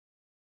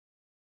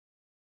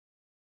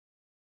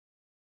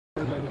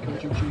by the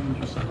coaching change?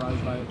 You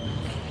surprised by it?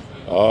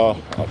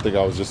 I think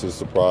I was just as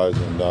surprised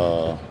and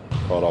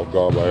caught off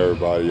guard by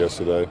everybody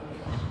yesterday.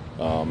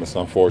 It's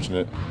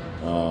unfortunate,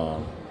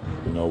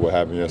 what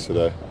happened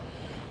yesterday.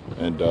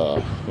 And,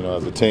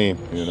 as a team,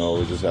 we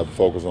just have to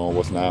focus on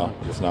what's now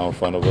in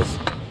front of us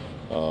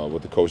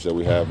with the coach that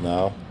we have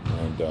now.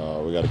 And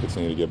we got to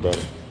continue to get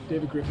better.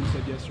 David Griffin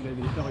said yesterday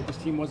that he felt like this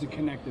team wasn't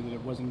connected, that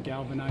it wasn't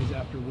galvanized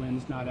after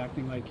wins, not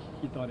acting like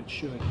he thought it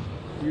should.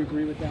 Do you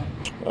agree with that?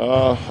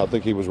 I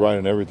think he was right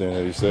in everything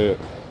that he said.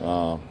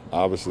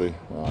 Obviously,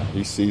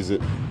 he sees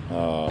it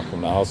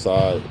from the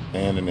outside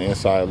and in the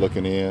inside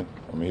looking in.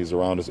 I mean, he's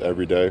around us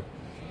every day.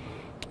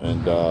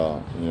 And,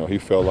 he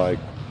felt like,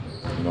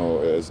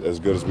 as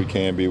good as we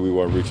can be, we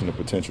weren't reaching the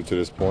potential to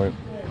this point.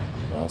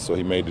 So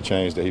he made the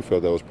change that he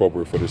felt that was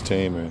appropriate for this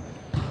team. And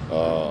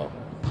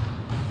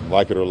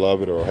like it or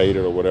love it or hate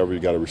it or whatever, you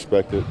got to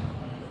respect it.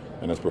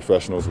 And as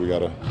professionals, we got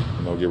to,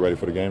 get ready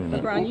for the game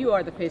tonight. LeBron, you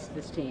are the face of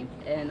this team,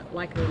 and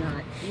like it or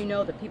not, you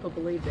know that people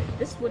believe that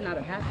this would not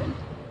have happened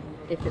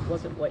if it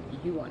wasn't what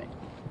you wanted.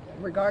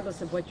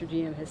 Regardless of what your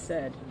GM has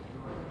said,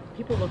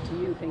 people look to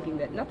you thinking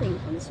that nothing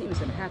on this team is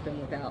going to happen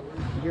without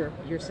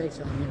your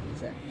say-so and your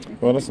consent.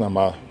 Well, it's not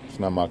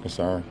my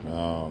concern.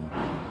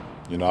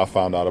 I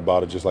found out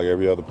about it just like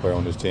every other player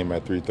on this team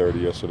at 3:30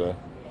 yesterday,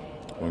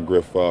 when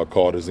Griff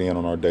called us in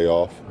on our day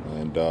off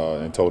and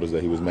told us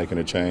that he was making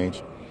a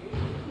change.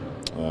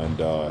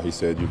 And he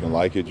said, you can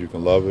like it, you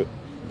can love it,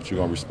 but you're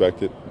going to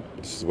respect it.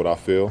 This is what I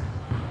feel.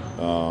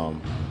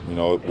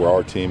 Where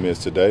our team is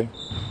today.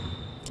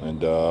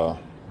 And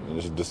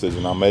it's a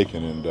decision I'm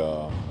making, and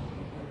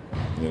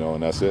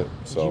that's it.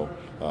 So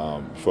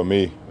for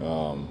me,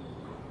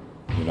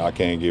 I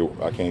can't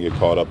get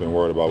caught up and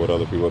worried about what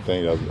other people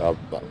think.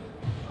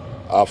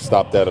 I've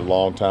stopped that a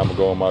long time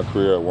ago in my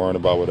career, worrying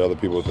about what other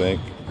people think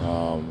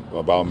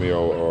about me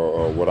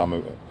or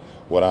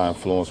what I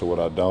influence or what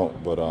I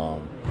don't. But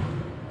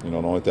the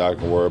only thing I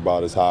can worry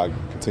about is how I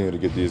continue to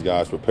get these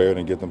guys prepared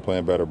and get them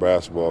playing better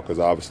basketball. Because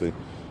obviously,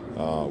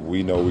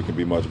 we know we can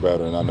be much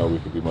better, and I know we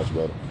can be much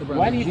better.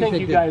 Why do you think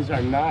you guys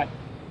are not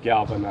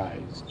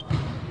galvanized?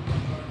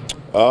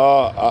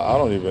 I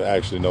don't even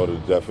actually know the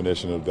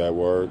definition of that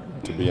word,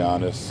 to be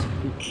honest.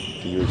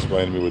 Can you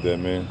explain to me what that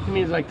means? It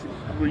means like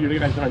you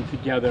guys aren't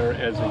together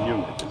as a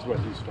unit, is what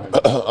he's trying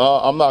to say.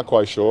 I'm not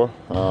quite sure.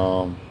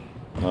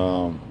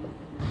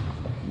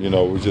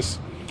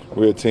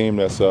 We're a team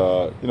that's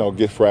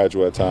get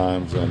fragile at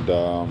times, and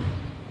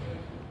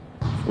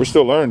we're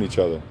still learning each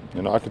other.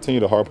 I continue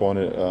to harp on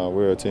it.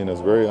 We're a team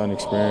that's very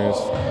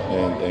unexperienced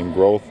in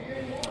growth,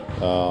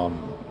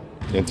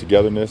 in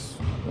togetherness.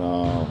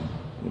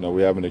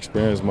 We haven't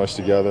experienced much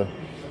together,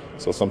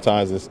 so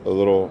sometimes a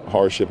little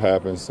hardship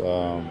happens.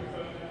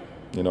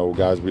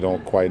 Guys, we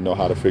don't quite know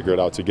how to figure it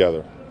out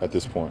together at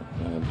this point,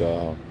 and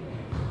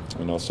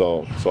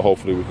so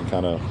hopefully we can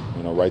kind of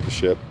right the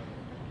ship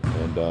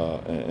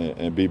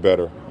and be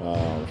better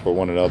for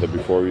one another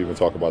before we even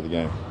talk about the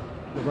game.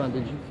 LeBron,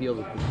 did you feel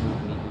that this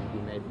move needed to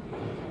be made?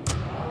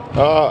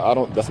 I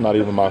don't. That's not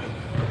even my.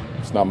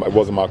 It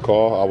wasn't my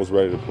call. I was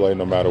ready to play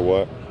no matter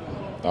what.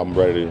 I'm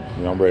ready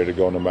to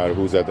go no matter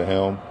who's at the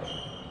helm.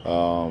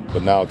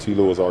 But now T.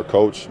 Lue is our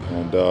coach,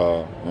 and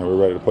we're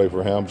ready to play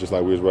for him, just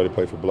like we was ready to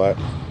play for Blatt.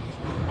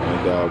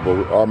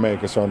 But our main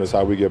concern is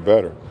how we get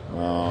better.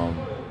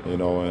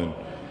 And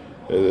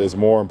it's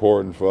more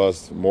important for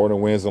us, more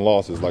than wins and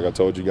losses. Like I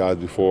told you guys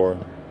before,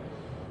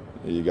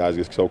 you guys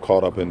get so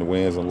caught up in the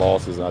wins and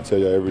losses. And I tell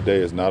you every day,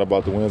 it's not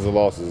about the wins and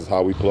losses. It's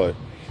how we play.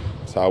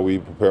 It's how we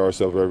prepare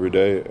ourselves every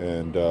day.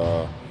 And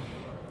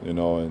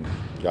and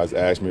you guys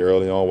asked me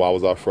early on why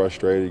was I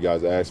frustrated. You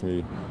guys asked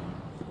me,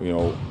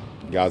 you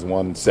guys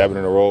won 7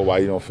 in a row. Why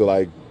you don't feel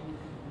like?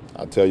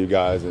 I tell you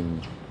guys,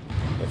 and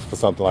for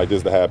something like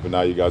this to happen,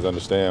 now you guys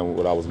understand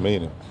what I was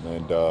meaning.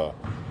 And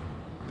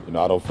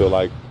I don't feel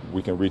like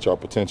we can reach our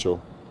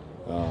potential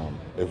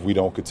if we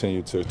don't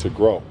continue to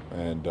grow.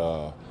 And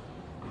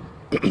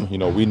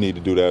we need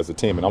to do that as a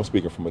team. And I'm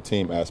speaking from a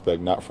team aspect,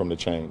 not from the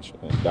change.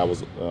 And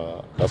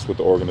that's what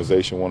the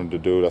organization wanted to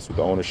do. That's what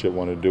the ownership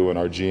wanted to do. And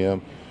our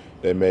GM,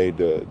 they made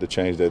the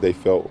change that they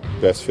felt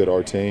best fit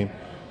our team.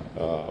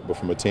 But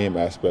from a team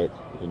aspect,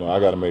 I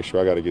got to make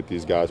sure I got to get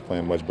these guys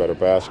playing much better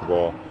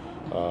basketball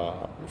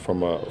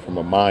from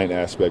a mind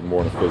aspect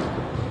more than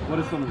physical. What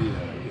are some of the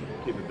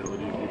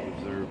capabilities you've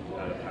observed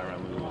out of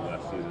Tyronn Lue in the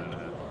last season and a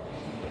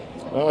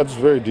half? Just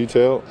very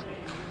detailed.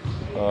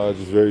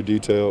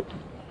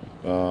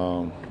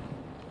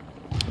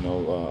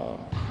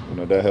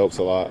 That helps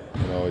a lot.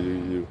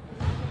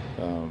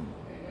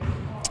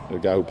 The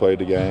guy who played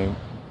the game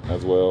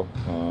as well.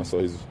 So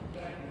he's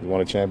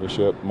won a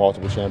championship,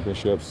 multiple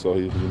championships. So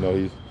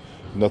he's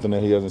nothing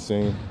that he hasn't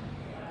seen.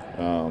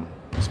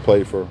 He's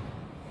played for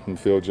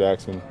Phil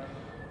Jackson.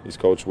 He's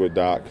coached with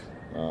Doc.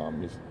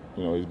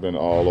 He's been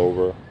all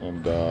over,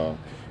 and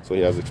so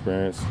he has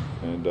experience.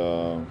 And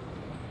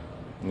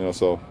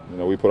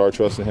we put our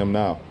trust in him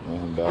now,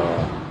 and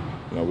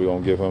we're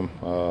gonna give him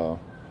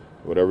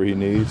whatever he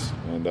needs,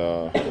 and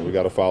we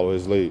got to follow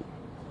his lead.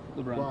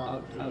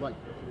 LeBron, like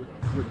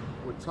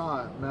with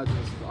Ty, imagine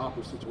this is an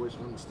awkward situation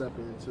when you step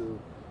into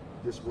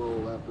this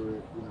role after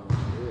the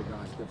head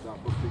guy steps out.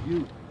 But for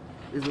you,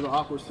 is it an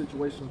awkward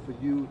situation for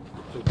you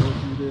to go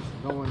through this,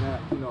 knowing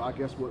that I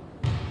guess what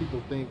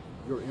people think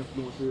your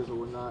influence is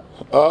or not?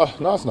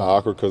 No, it's not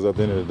awkward because at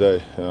the end of the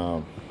day,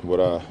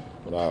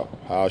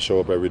 how I show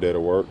up every day to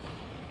work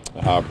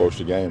and how I approach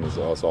the game is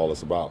that's all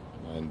it's about.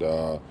 And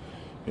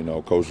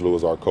Coach Lue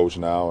is our coach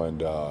now,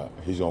 and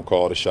he's gonna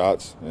call the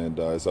shots, and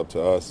it's up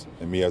to us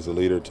and me as a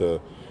leader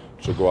to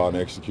go out and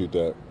execute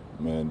that.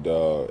 And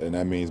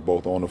that means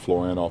both on the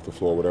floor and off the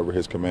floor, whatever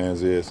his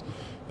commands is,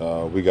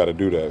 we got to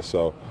do that.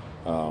 So,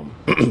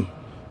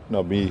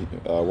 me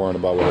worrying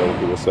about what other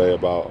people say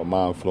about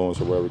my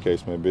influence or whatever the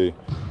case may be,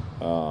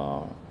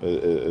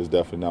 is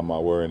definitely not my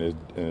worry, and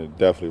it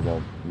definitely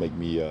won't make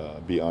me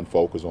be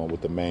unfocused on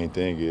what the main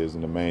thing is.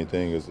 And the main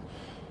thing is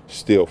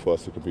still for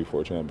us to compete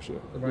for a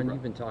championship. LeBron,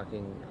 you've been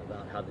talking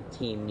about how the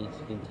team needs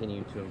to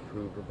continue to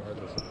improve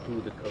regardless of who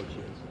the coach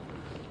is.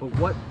 But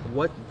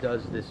what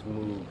does this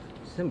move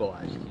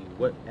symbolize to you?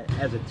 What,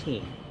 as a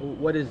team,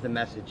 what is the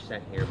message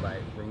sent here by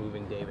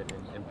removing David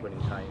and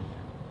putting Ty in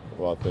there?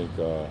 Well, I think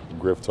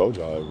Griff told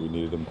y'all we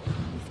needed him.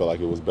 We felt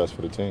like it was best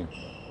for the team.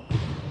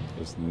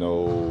 There's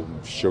no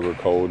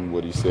sugarcoating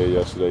what he said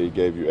yesterday. He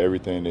gave you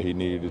everything that he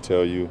needed to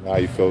tell you how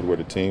he felt, where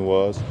the team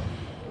was.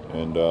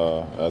 And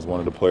as one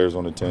of the players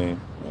on the team,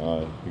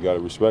 you got to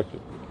respect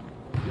it.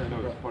 Yeah, I know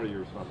it's part of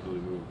your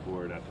responsibility moving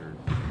forward after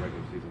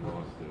regular season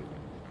loss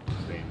to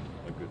stay in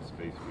a good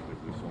space because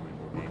there's so many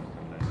more games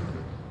coming at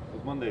you.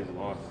 With Monday's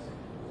loss,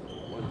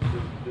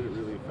 did it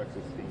really affect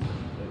this team?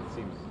 It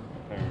seems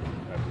apparent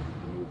after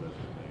the move that's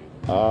been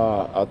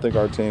made. I think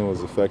our team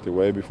was affected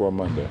way before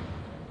Monday.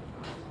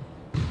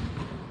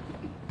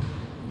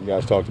 You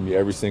guys talk to me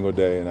every single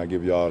day, and I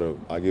give y'all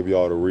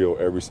the real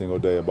every single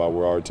day about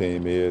where our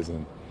team is.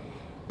 And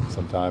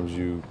sometimes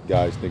you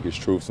guys think it's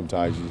truth.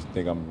 Sometimes you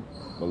think I'm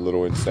a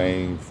little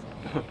insane,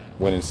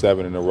 winning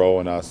 7 in a row,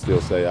 and I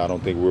still say I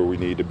don't think we're where we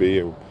need to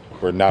be.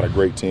 We're not a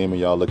great team, and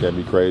y'all look at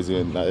me crazy,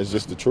 and it's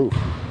just the truth.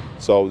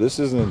 So this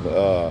isn't,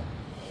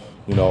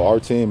 our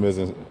team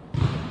isn't.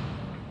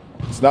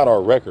 It's not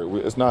our record.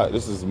 It's not.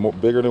 This is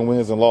bigger than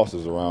wins and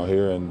losses around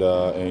here, and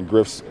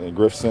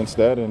Griff sensed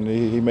that, and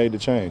he made the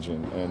change.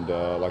 And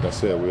like I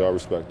said, we all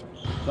respect him.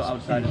 So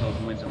outside of those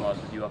wins and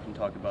losses, you often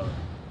talk about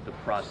the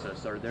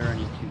process. Are there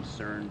any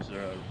concerns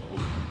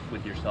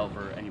with yourself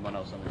or anyone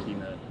else on the team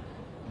that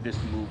this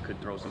move could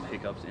throw some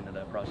hiccups into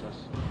that process?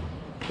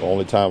 The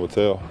only time will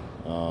tell.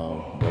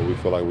 But we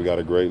feel like we got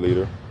a great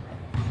leader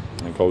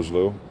and Coach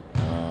Lue,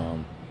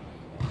 and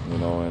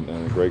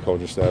a great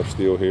coaching staff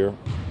still here.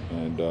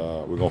 And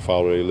we're going to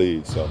follow their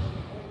lead. So,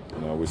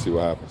 we'll see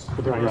what happens.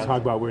 LeBron, you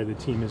talk about where the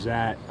team is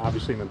at.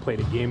 Obviously, haven't played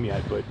a game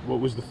yet, but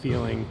what was the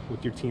feeling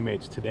with your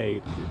teammates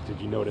today?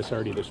 Did you notice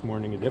already this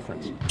morning a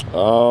difference?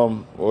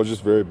 Well,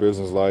 just very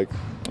businesslike,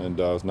 and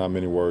there's not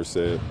many words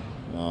said.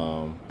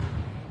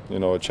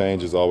 A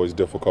change is always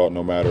difficult,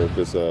 no matter if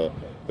it's a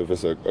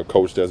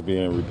coach that's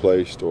being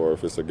replaced or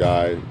if it's a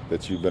guy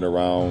that you've been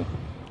around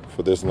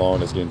for this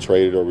long that's getting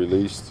traded or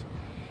released.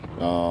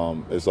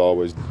 It's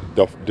always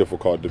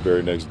difficult the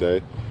very next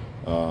day.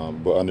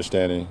 But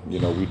understanding,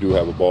 we do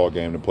have a ball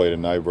game to play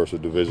tonight versus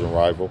a division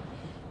rival.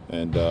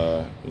 And,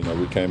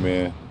 we came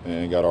in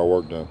and got our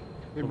work done.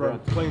 Hey, Brian,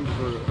 playing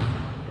for a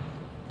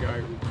guy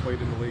who played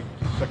in the league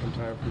second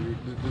time for you,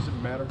 does it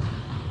matter?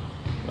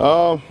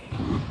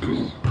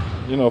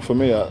 For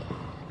me,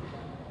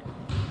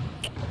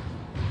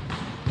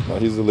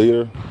 he's the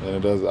leader,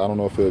 and I don't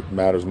know if it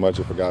matters much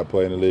if a guy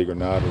play in the league or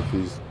not. If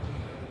he's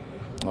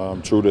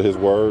true to his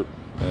word,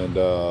 and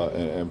at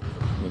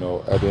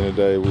the end of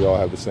the day, we all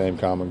have the same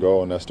common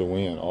goal, and that's to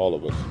win, all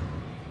of us.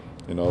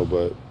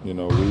 But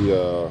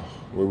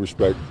we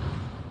respect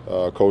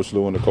Coach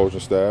Lue and the coaching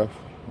staff,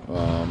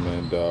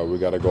 and we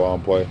got to go out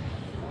and play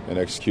and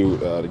execute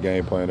the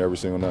game plan every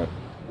single night.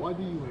 Why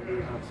do you and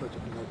Lue have such a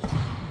connection?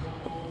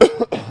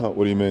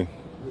 What do you mean?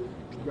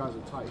 You guys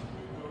are tight.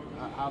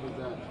 How does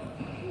that?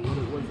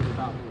 What is it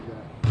about him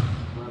that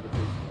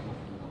gravitates?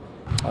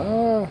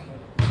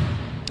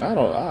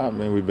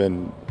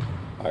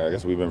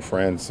 we've been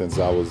friends since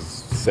I was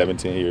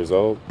 17 years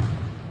old.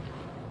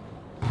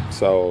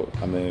 So,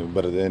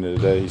 but at the end of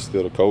the day, he's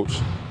still the coach,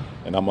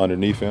 and I'm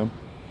underneath him.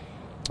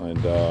 And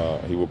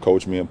he will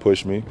coach me and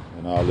push me,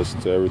 and I'll listen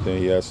to everything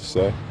he has to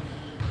say,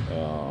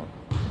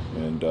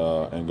 and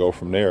go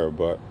from there.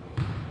 But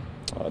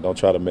don't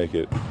try to make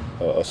it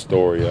a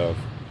story of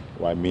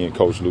why me and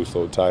Coach Lue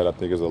so tight. I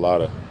think there's a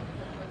lot of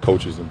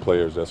coaches and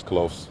players that's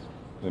close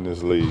in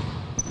this league.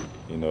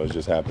 It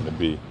just happened to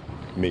be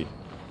me.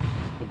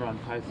 LeBron,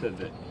 Ty said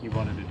that he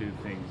wanted to do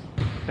things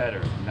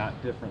better,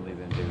 not differently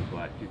than David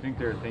Blatt. Do you think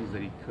there are things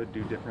that he could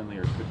do differently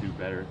or could do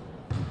better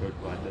than Coach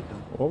Blatt did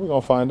them? Well, we're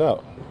going to find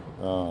out.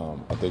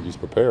 I think he's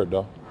prepared,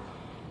 though.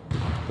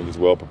 I think he's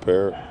well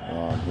prepared.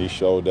 He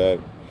showed that,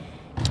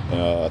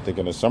 I think,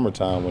 in the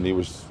summertime when he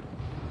was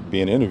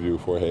being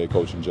interviewed for a head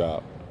coaching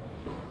job.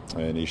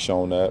 And he's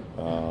shown that,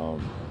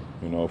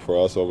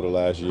 for us over the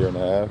last year and a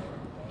half.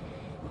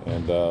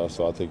 And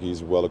so I think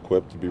he's well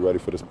equipped to be ready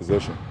for this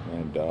position.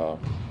 And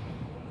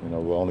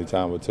only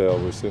time will tell.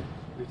 We'll see.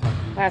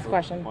 Last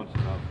question. About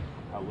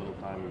how little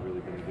time we've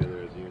really been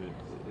together as a unit.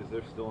 Is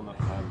there still enough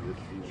time this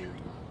season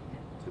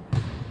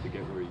to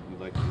get where you'd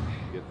like to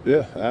get?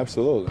 Yeah,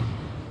 absolutely.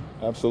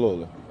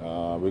 Absolutely.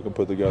 We can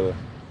put together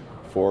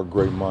 4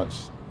 great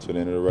months to the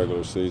end of the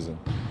regular season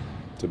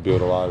to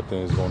build a lot of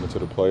things going into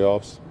the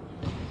playoffs.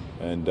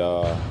 And,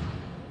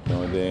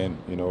 and then,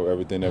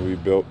 everything that we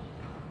built,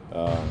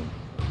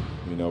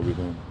 we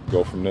can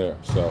go from there.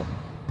 So,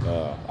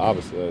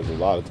 obviously, there's a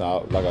lot of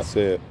time. Like I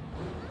said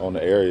on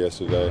the air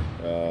yesterday,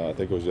 I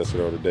think it was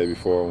yesterday or the day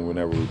before,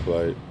 whenever we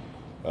played,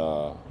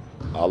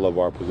 I love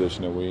our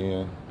position that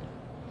we're in.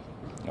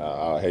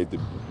 I hate to,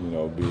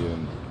 be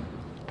in,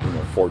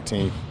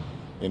 14th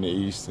in the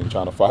East and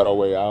trying to fight our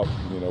way out.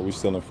 We're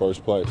still in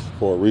first place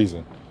for a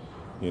reason,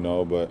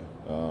 but,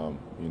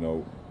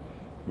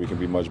 we can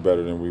be much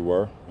better than we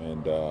were,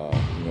 and,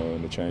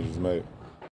 and the change was made.